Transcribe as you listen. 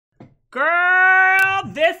Girl,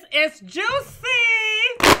 this is juicy.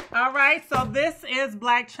 All right, so this is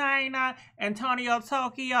Blac Chyna, Antonio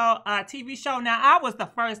Tokyo TV show. Now, I was the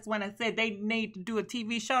first one that said they need to do a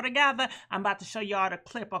TV show together. I'm about to show y'all the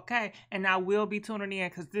clip, okay? And I will be tuning in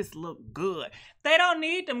because this look good. They don't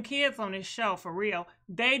need them kids on this show, for real.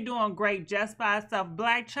 They doing great just by herself.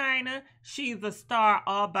 Blac Chyna, she's a star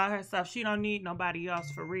all by herself. She don't need nobody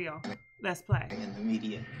else, for real. Let's play. In the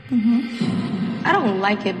media. I don't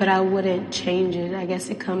like it, but I wouldn't change it. I guess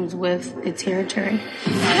it comes with the territory.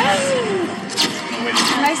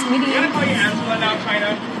 Nice meeting you. You gotta call you Angela now,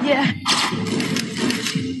 Chyna. Yeah.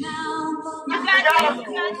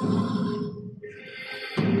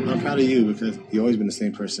 I'm proud of you because you've always been the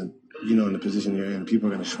same person. You know, in the position you're in, people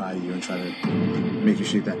are going to try you and try to make you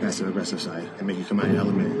shake that passive-aggressive side and make you come out of your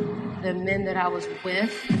element. The men that I was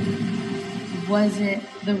with wasn't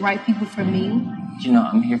the right people for me. You know,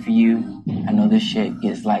 I'm here for you. I know this shit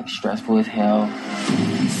gets like stressful as hell.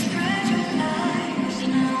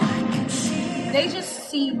 They just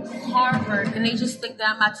see Harvard and they just think that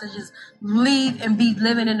I'm about to just leave and be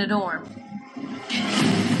living in the dorm.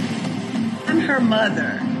 I'm her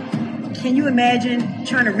mother. Can you imagine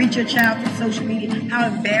trying to reach your child through social media? How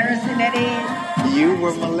embarrassing that is. You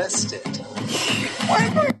were molested.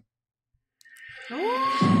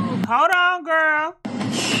 Ooh, hold on, girl.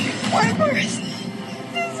 One person.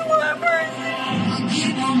 Just one person.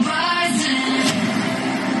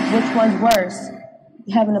 Which one's worse?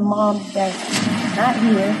 Having a mom that's not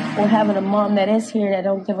here or having a mom that is here that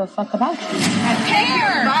don't give a fuck about you? I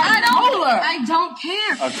care. I don't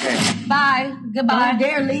care. Okay. Bye. Goodbye. Don't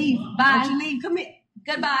dare leave. Bye. Don't you leave. Come here.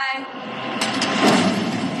 Goodbye.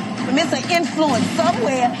 It's an influence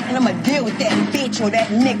somewhere, and I'm gonna deal with that bitch or that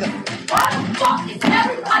nigga. Why the fuck is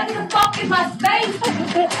everybody the fuck in my space?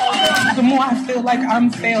 The more I feel like I'm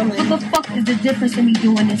failing. What the fuck is the difference in me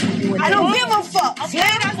doing this and doing that? I don't give a fuck. Okay,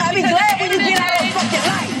 I'll be glad when you get out of fucking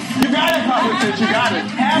life. You got it, Congressman. You got it.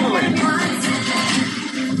 Handle it.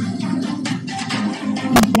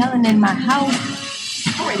 Yelling in my house.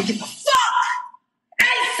 I'm ready to get the fuck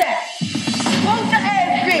ASAP. Won't the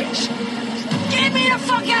ass bitch? Get me the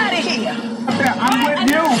fuck out of here. I'm with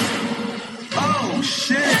you. Oh,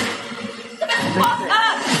 shit. Fuck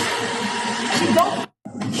up. She don't.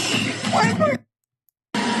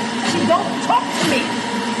 She don't talk to me.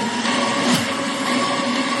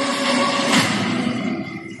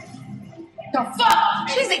 The fuck?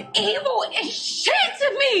 She's an evil as shit to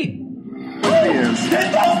me. Get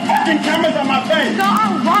those fucking cameras on my face. No, I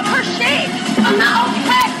want her shit. I'm not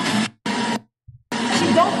okay. She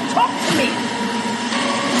don't talk to me.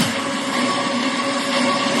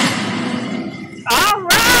 All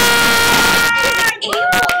right. Evil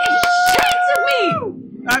as shit to me.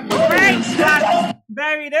 A great block,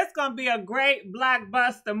 baby. This gonna be a great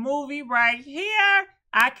blockbuster movie right here.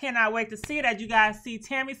 I cannot wait to see it. As you guys see,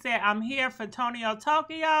 Tammy said, "I'm here for Antonio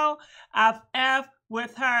Tokyo. I've F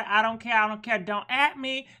with her. I don't care. I don't care. Don't at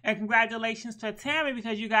me." And congratulations to Tammy,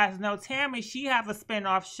 because you guys know Tammy, she have a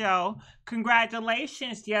spinoff show.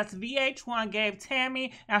 Congratulations. Yes, VH1 gave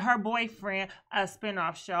Tammy and her boyfriend a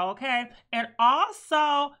spinoff show, okay? And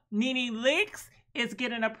also, Nene Leakes is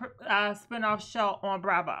getting a spinoff show on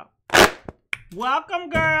Bravo. Welcome,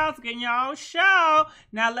 girls. Getting your own show.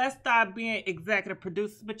 Now, let's start being executive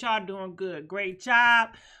producers, but y'all doing good. Great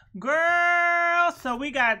job. Girl, so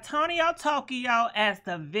we got Antonio Tokyo as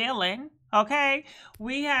the villain, okay?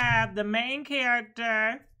 We have the main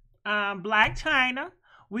character, Blac Chyna.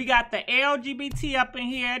 We got the LGBT up in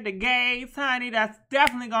here, the gays, honey. That's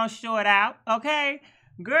definitely going to show it out, okay?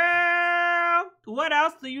 Girl, what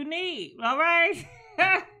else do you need, all right?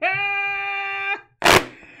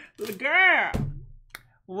 Girl,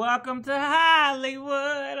 welcome to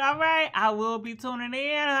Hollywood, all right? I will be tuning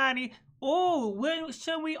in, honey. Oh, when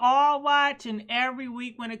should we all watch? And every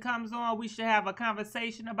week when it comes on, we should have a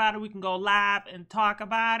conversation about it. We can go live and talk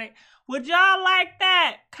about it. Would y'all like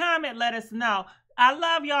that? Comment, let us know. I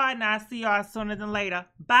love y'all, and I'll see y'all sooner than later.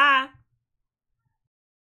 Bye.